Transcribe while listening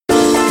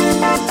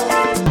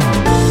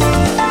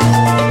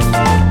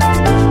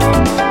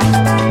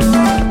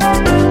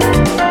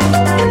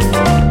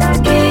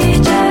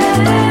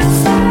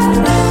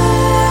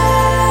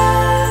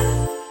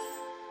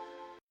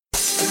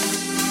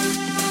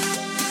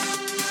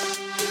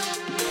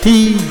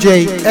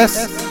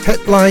TJS ヘ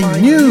ッドライ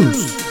ンニュー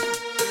ス。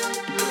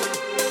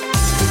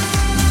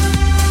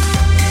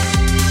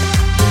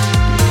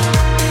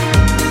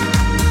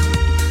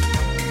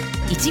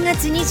1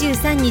月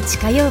23日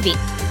火曜日、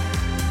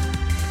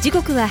時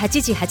刻は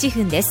8時8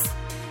分です。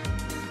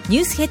ニ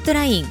ュースヘッド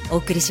ラインお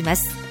送りしま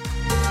す。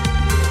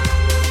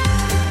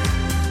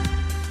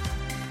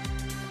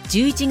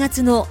11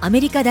月のアメ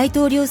リカ大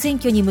統領選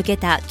挙に向け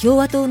た共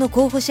和党の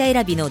候補者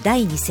選びの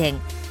第2戦、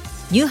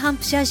ニューハン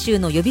プシャー州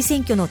の予備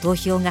選挙の投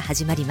票が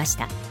始まりまし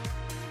た。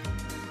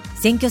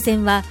選挙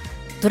戦は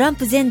トラン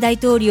プ前大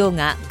統領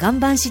が岩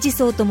盤支持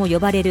層とも呼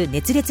ばれる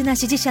熱烈な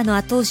支持者の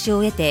後押し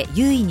を得て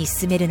優位に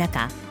進める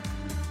中、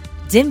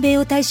全米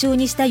を対象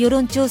にした世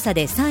論調査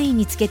で3位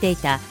につけてい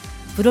た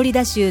フロリ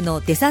ダ州の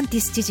デサンテ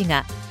ィス知事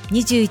が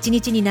21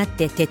日になっ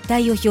て撤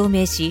退を表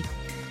明し、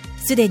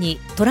すでに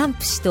トラン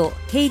プ氏と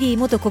ヘイリー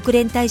元国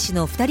連大使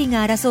の2人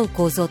が争う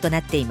構造とな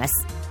っていま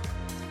す。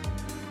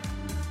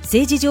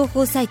政治情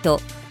報サイ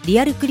トリ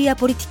アルクリア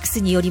ポリティクス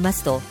によりま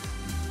すと、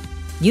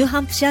ニュー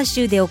ハンプシャー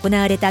州で行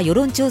われた世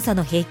論調査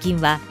の平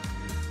均は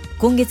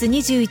今月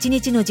21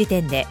日の時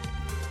点で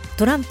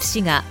トランプ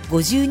氏が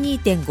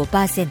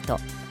 52.5%、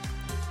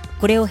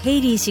 これをヘ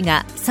イリー氏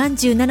が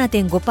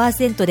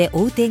 37.5% で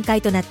追う展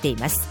開となってい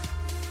ます。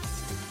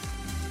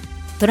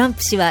トラン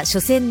プ氏は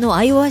初戦の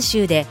アイオワ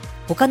州で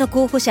他の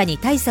候補者に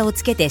大差を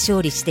つけて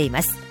勝利してい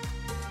ます。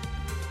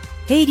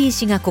ヘイリー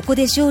氏がここ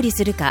で勝利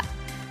するか、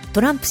ト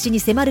ランプ氏に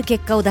迫る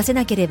結果を出せ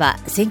なければ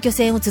選挙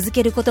戦を続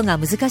けることが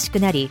難しく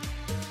なり、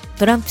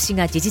トランプ氏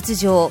が事実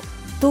上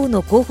党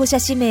の候補者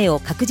指名を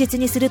確実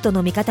にすると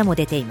の見方も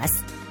出ていま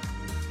す。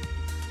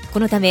こ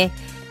のため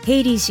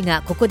ヘイリー氏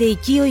がここで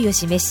勢いを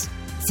示し、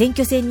選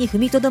挙戦に踏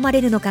みとどまれ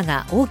るのか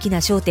が大きな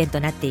焦点と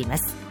なっていま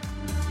す。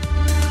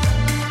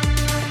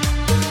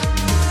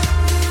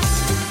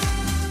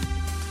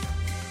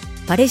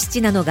パレス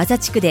チナのガザ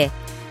地区で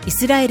イ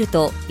スラエル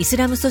とイス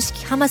ラム組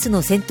織ハマス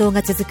の戦闘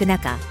が続く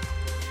中、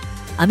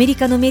アメリ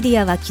カのメデ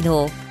ィアは昨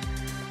日、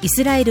イ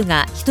スラエル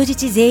が人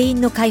質全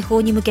員の解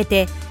放に向け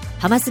て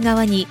ハマス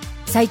側に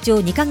最長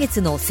2ヶ月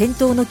の戦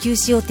闘の休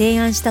止を提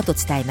案したと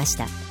伝えまし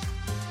た。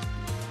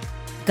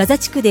ガザ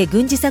地区で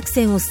軍事作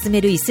戦を進め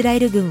るイスラエ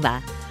ル軍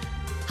は、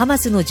ハマ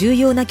スの重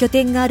要な拠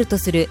点があると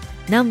する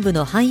南部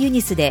のハンユ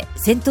ニスで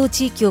戦闘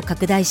地域を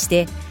拡大し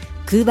て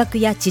空爆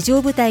や地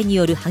上部隊に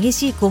よる激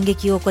しい攻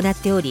撃を行っ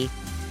ており、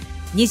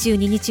22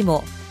日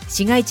も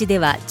市街地で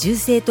は銃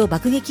声と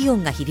爆撃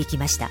音が響き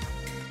ました。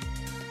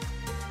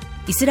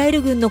イスラエ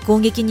ル軍の攻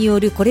撃によ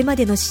るこれま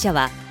での死者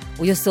は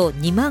およそ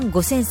2万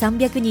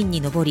5300人に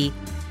上り、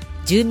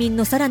住民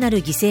のさらなる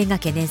犠牲が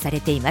懸念さ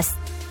れています。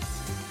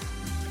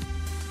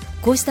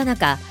こうした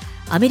中、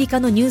アメリカ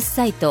のニュース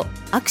サイト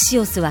アクシ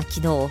オスは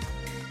昨日、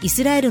イ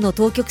スラエルの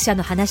当局者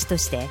の話と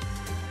して、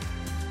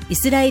イ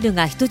スラエル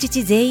が人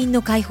質全員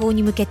の解放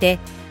に向けて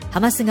ハ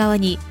マス側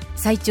に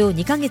最長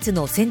2ヶ月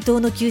の戦闘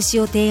の休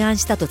止を提案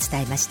したと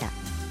伝えました。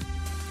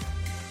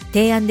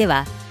提案で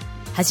は、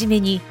はじめ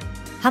に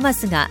ハマ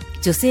スが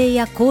女性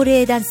や高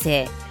齢男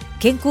性、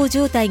健康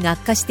状態が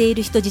悪化してい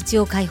る人質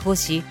を解放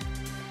し、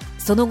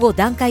その後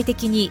段階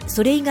的に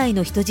それ以外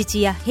の人質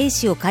や兵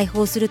士を解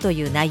放すると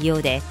いう内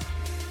容で、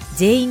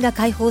全員が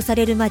解放さ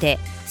れるまで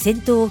戦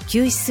闘を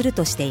休止する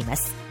としていま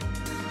す。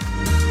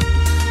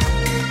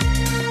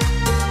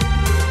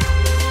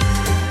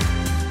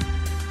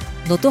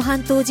能登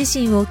半島地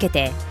震を受け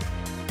て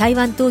台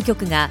湾当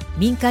局が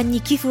民間に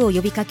寄付を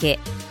呼びか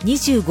け、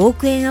25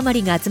億円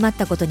余りが集まっ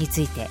たことに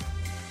ついて、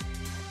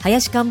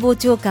林官房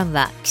長官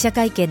は記者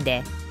会見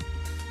で、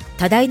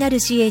多大なる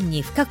支援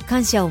に深く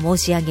感謝を申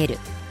し上げる。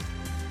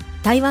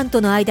台湾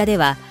との間で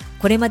は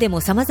これまで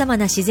も様々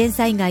な自然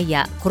災害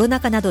やコロ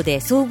ナ禍など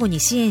で相互に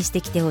支援して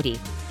きており、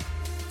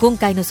今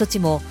回の措置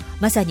も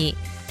まさに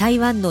台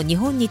湾の日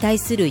本に対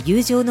する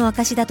友情の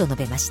証だと述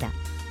べました。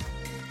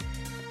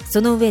そ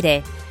の上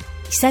で、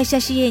被災者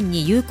支援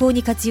に有効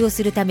に活用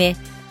するため、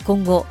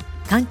今後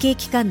関係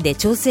機関で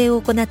調整を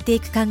行って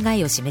いく考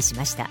えを示し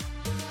ました。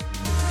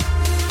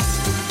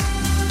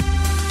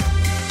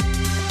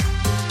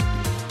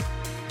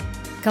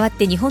代わっ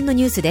て日本の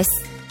ニュースで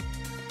す。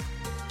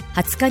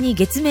20日に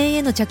月面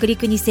への着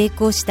陸に成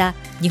功した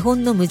日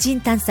本の無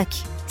人探査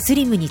機ス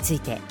リムについ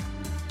て、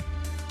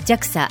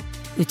 JAXA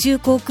宇宙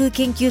航空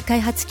研究開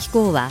発機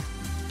構は、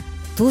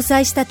搭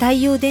載した太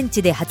陽電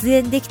池で発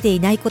電できてい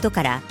ないこと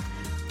から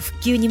復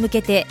旧に向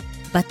けて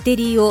バッテ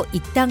リーを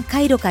一旦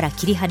回路から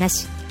切り離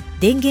し、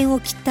電源を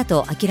切った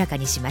と明らか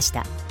にしまし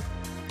た。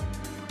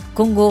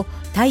今後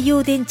太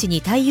陽電池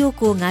に太陽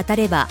光が当た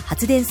れば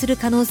発電する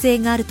可能性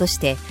があるとし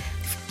て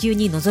復旧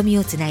に望み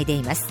をつないで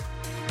います。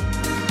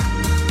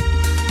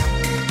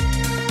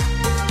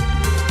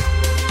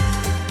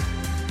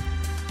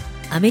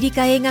アメリ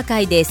カ映画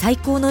界で最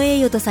高の栄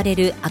誉とされ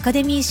るアカ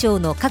デミー賞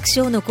の各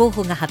賞の候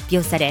補が発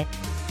表され、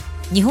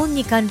日本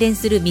に関連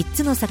する3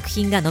つの作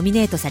品がノミ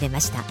ネートされ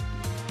ました。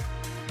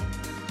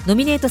ノ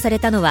ミネートされ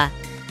たのは、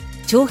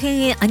長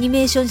編アニ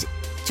メーシ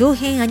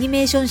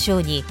ョン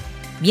賞に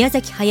宮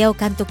崎駿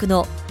監督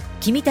の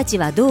君たち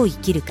はどう生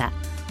きるか、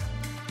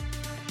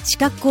視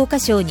覚効果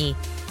賞に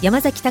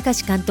山崎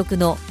貴監督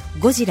の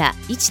ゴジラ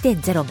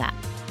 1.0 が、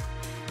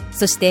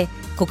そして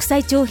国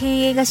際長編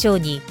映画賞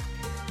に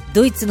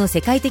ドイツの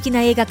世界的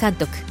な映画監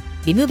督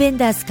ヴィム・ベン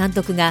ダース監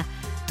督が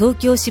東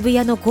京渋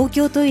谷の公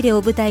共トイレ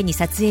を舞台に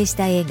撮影し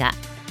た映画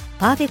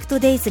パーフェクト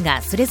デイズ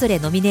がそれぞれ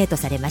ノミネート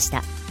されまし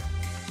た。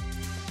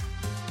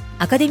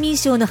アカデミー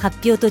賞の発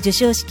表と授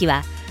賞式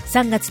は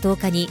3月10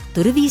日に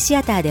ドルビーシ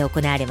アターで行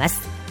われます。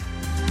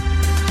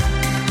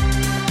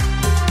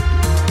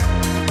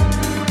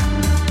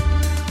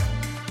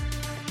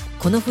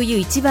この冬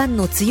一番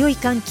の強い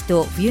寒気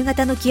と冬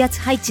型の気圧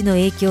配置の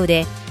影響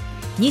で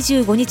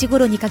25日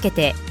頃にかけ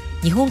て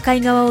日本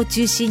海側を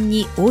中心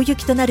に大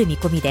雪となる見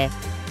込みで、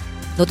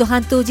能登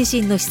半島地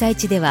震の被災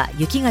地では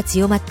雪が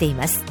強まってい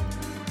ます。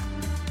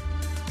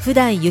普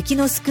段雪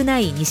の少な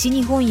い西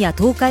日本や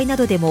東海な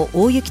どでも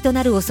大雪と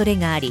なる恐れ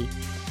があり、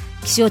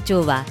気象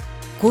庁は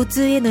交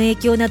通への影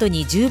響など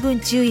に十分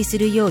注意す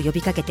るよう呼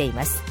びかけてい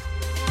ます。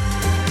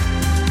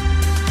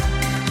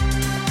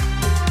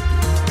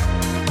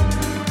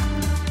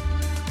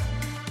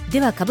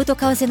では株と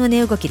為替の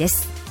値動きで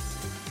す。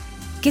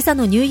今朝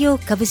のニューヨ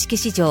ーク株式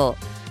市場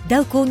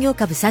ダウ工業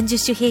株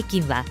30種平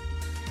均は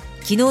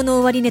昨日の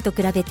終値と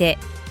比べて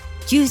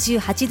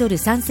98ドル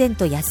3セン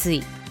ト安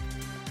い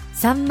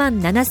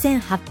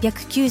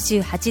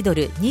 37,898 ド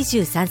ル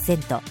23セン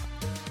ト、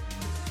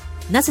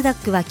ナスダッ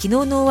クは昨日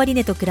の終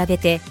値と比べ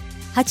て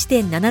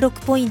 8.76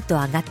 ポイント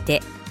上がっ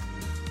て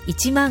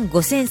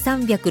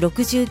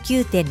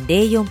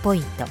 15,369.04 ポイ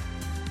ント、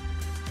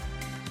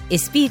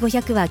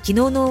SP500 は昨日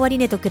の終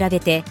値と比べ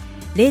て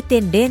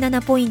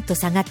 0.07 ポイント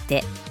下がっ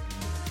て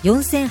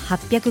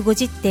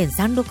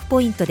 4850.36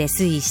 ポイントで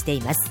推移して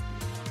います。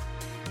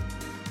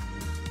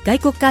外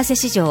国為替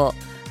市場、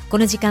こ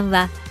の時間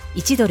は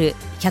1ドル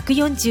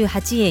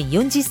148円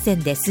40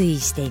銭で推移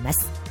していま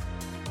す。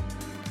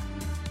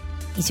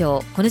以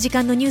上、この時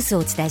間のニュースを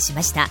お伝えし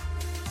ました。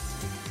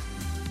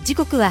時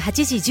刻は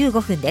8時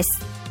15分です。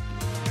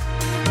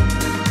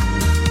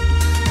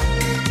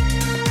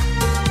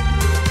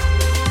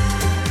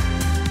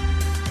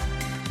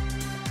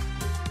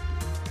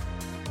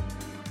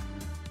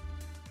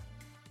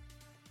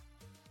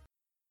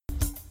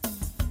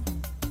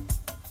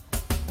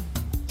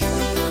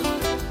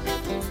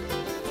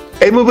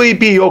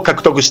MVP を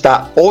獲得し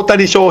た大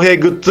谷翔平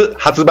グッズ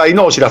発売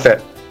のお知らせ。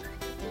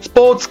ス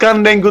ポーツ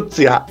関連グッ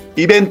ズや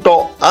イベン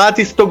ト、アー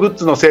ティストグッ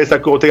ズの制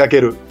作を手掛け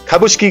る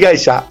株式会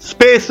社ス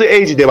ペース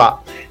エイジで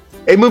は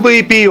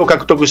MVP を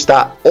獲得し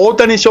た大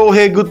谷翔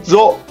平グッズ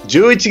を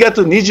11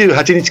月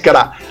28日か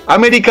らア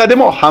メリカで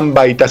も販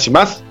売いたし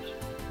ます。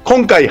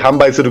今回販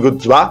売するグッ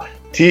ズは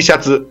T シャ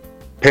ツ、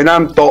ペナ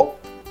ント、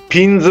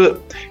ピンズ、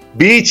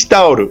ビーチ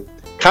タオル、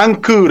缶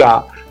クー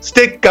ラー、ス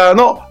テッカー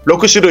の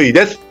6種類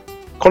です。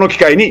この機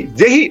会に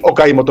ぜひお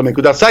買い求め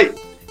ください。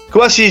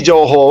詳しい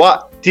情報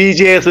は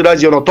TJS ラ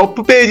ジオのトッ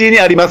プページに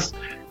あります。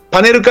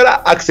パネルか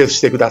らアクセス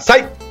してくださ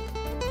い。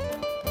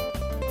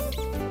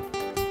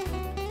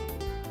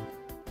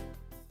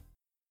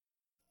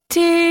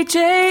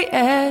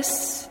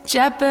TJS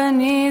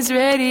Japanese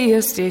Radio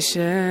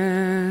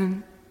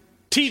Station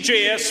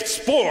TJS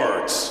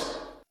Sports。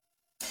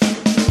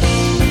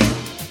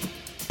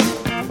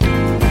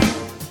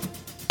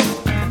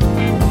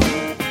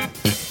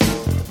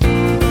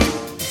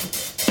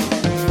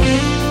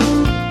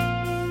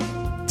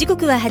時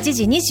刻は8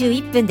時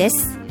21分で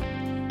す。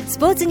ス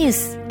ポーツニュー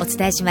スお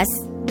伝えしま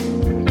す。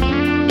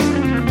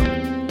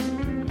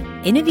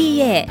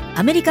 NBA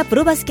アメリカプ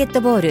ロバスケッ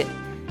トボール、フ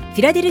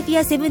ィラデルフィ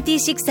ア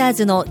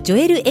 76ers のジョ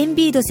エル・エン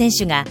ビード選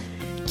手が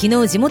昨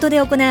日地元で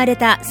行われ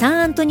たサン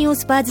アントニオ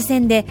スパーズ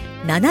戦で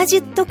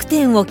70得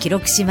点を記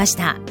録しまし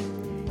た。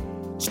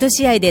1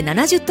試合で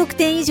70得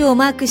点以上を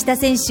マークした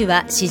選手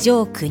は史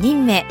上9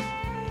人目。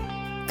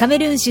カメ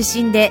ルーン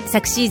出身で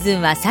昨シーズ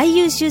ンは最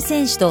優秀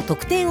選手と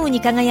得点王に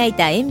輝い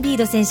たエンビー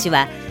ド選手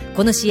は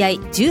この試合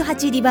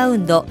18リバウ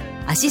ンド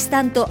5アシスト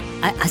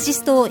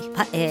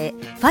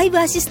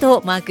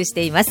をマークし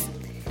ています。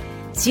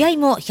試合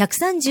も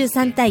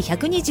133対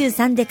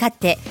123で勝っ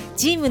て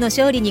チームの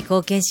勝利に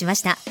貢献しま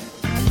した。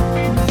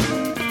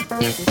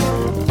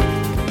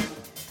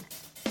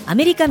ア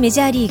メリカメ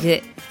ジャーリー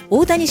グ、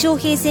大谷翔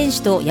平選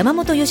手と山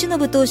本由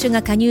伸投手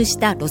が加入し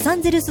たロサ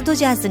ンゼルスド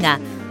ジャースが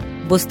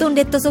ボストン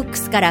レッドソック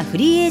スからフ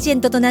リーエージェ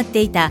ントとなっ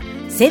ていた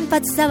先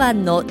発左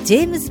腕のジ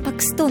ェームズ・パ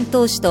クストン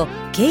投手と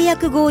契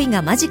約合意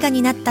が間近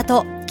になった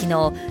と昨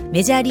日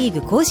メジャーリー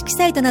グ公式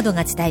サイトなど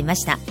が伝えま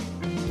した。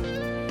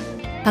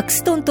パク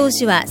ストン投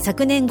手は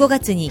昨年5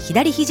月に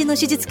左肘の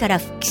手術から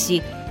復帰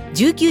し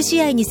19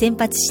試合に先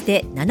発し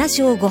て7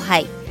勝5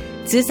敗、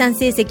通算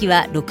成績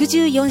は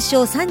64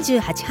勝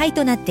38敗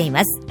となってい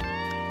ます。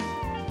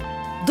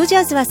ドジ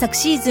ャースは昨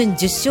シーズン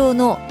10勝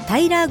のタ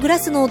イラー・グラ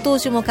スノー投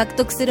手も獲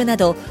得するな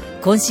ど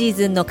今シー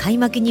ズンの開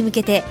幕に向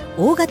けて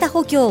大型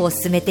補強を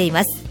進めてい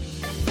ます。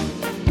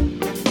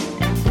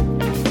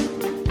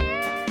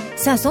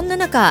さあそんな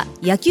中、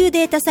野球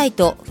データサイ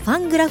トフ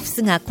ァングラフ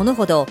スがこの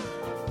ほど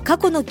過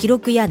去の記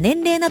録や年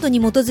齢などに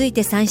基づい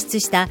て算出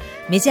した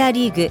メジャー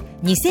リーグ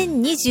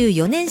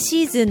2024年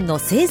シーズンの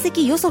成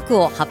績予測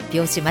を発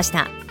表しまし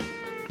た。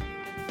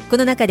こ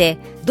の中で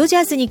ドジ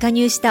ャースに加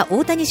入した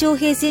大谷翔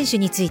平選手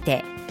につい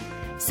て、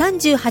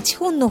38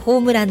本のホー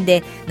ムラン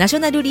でナショ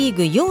ナルリー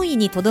グ4位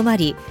にとどま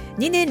り、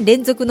2年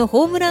連続の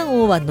ホームラン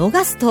王は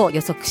逃すと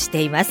予測し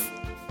ています。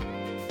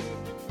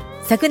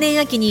昨年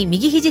秋に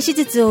右肘手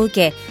術を受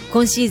け、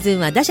今シーズン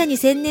は打者に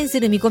専念す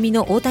る見込み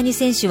の大谷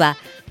選手は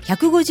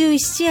151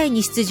試合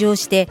に出場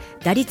して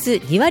打率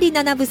2割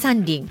7分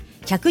3厘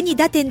102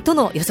打点と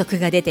の予測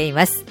が出てい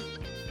ます。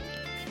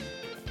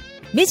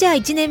メジャー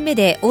1年目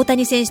で大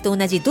谷選手と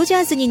同じドジ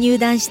ャースに入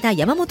団した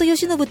山本由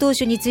伸投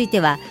手について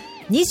は、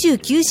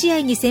29試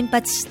合に先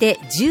発して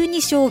12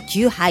勝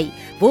9敗、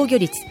防御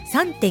率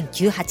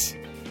 3.98、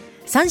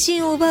 三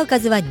振を奪う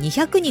数は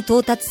200に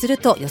到達する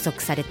と予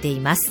測されてい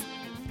ます。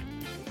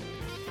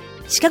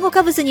シカゴ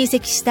カブスに移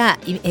籍した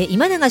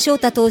今永昇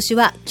太投手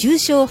は9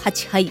勝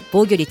8敗、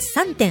防御率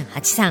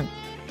 3.83、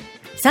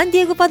 サンデ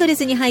ィエゴパドレ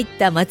スに入っ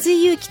た松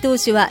井裕樹投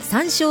手は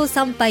3勝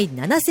3敗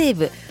7セー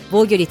ブ、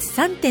防御率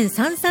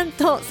 3.33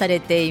 とされ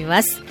てい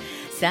ます。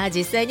さあ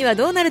実際には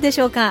どうなるで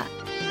しょうか。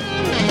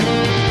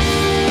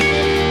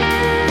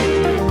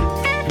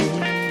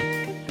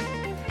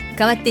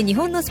代わって日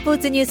本のスポー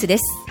ツニュースで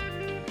す。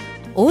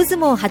大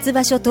相撲初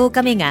場所10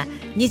日目が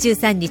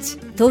23日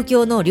東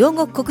京の両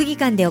国国技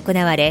館で行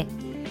われ、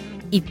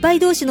一敗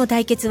同士の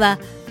対決は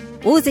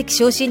大関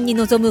昇進に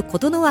臨む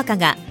琴ノ若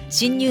が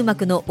新入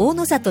幕の大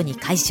野里に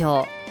快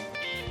勝、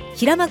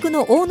平幕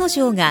の阿武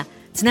咲が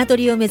綱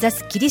取りを目指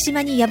す霧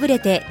島に敗れ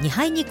て2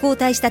敗に後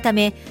退したた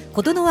め、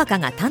琴ノ若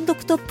が単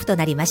独トップと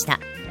なりました。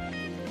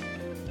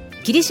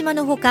霧島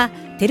のほか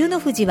照ノ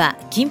富士は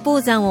金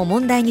峰山を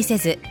問題にせ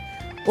ず、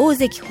大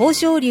関豊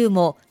昇龍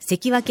も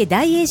関脇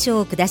大栄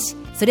翔を下し、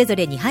それぞ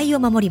れ2敗を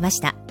守りまし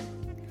た。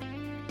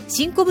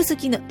新小結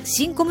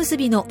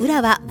の宇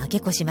良は負け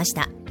越しまし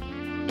た。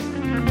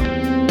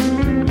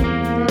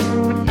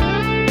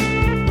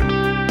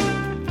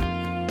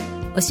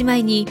おしま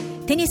いに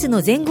テニス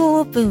の全豪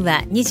オープン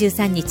は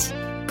23日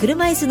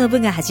車椅子の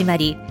部が始ま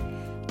り、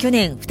去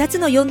年2つ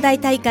の四大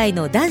大会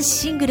の男子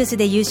シングルス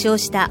で優勝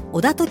した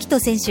小田凱人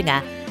選手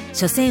が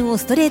初戦を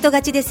ストレート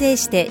勝ちで制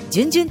して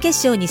準々決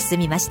勝に進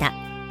みました。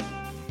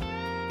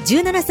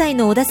17歳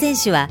の小田選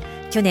手は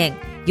去年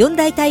四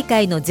大大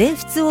会の全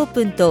仏オー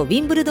プンとウ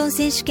ィンブルドン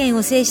選手権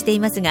を制してい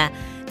ますが、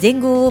全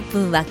豪オープ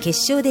ンは決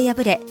勝で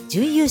敗れ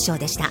準優勝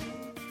でした。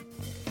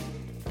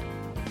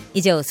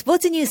以上スポー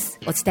ツニュース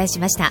お伝えし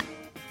ました。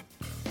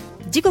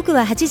時刻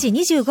は8時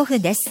25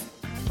分です。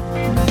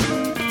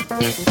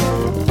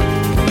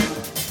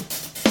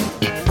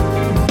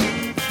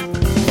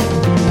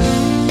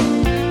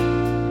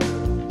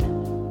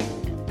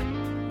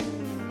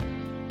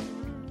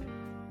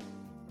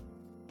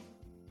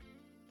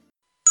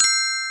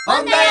ホ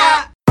ンダ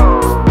屋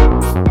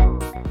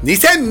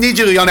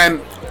2024年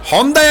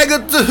ホンダ屋グ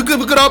ッズ福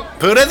袋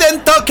プレゼン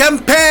トキャン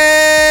ペ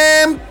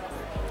ーン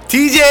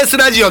TJS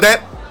ラジオで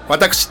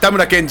私田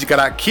村健二か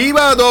らキー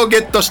ワードをゲ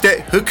ットし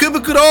て福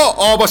袋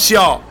を応募し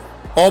よ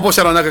う。応募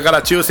者の中か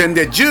ら抽選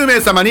で10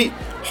名様に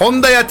ホ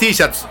ンダ屋 T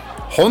シャツ、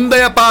ホンダ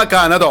屋パーカ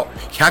ーなど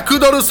100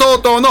ドル相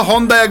当のホ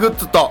ンダ屋グッ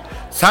ズと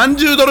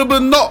30ドル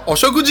分のお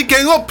食事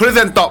券をプレ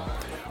ゼント。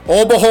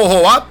応募方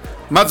法は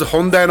まず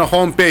ホンダ屋の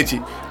ホームページ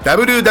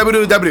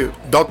www.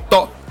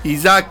 居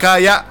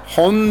酒屋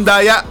ホン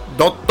ダ屋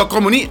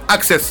 .com にア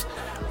クセス。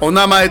お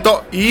名前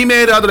と E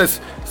メールアドレ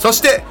ス、そ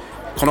して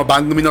この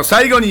番組の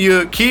最後に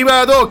言うキー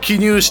ワードを記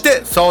入し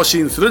て送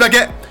信するだ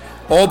け。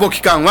応募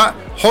期間は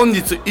本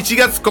日1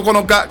月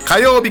9日火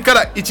曜日か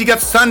ら1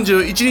月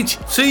31日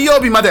水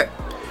曜日まで。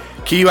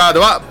キーワー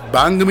ドは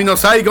番組の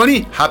最後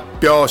に発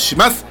表し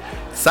ます。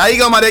最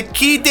後まで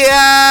聞いて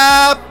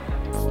やー。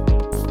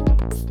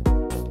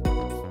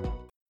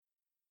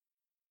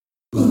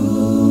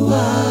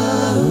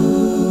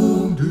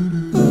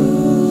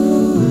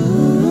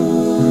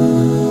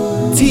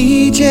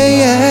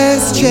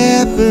TJS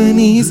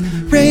Japanese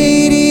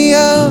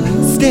Radio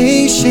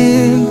Station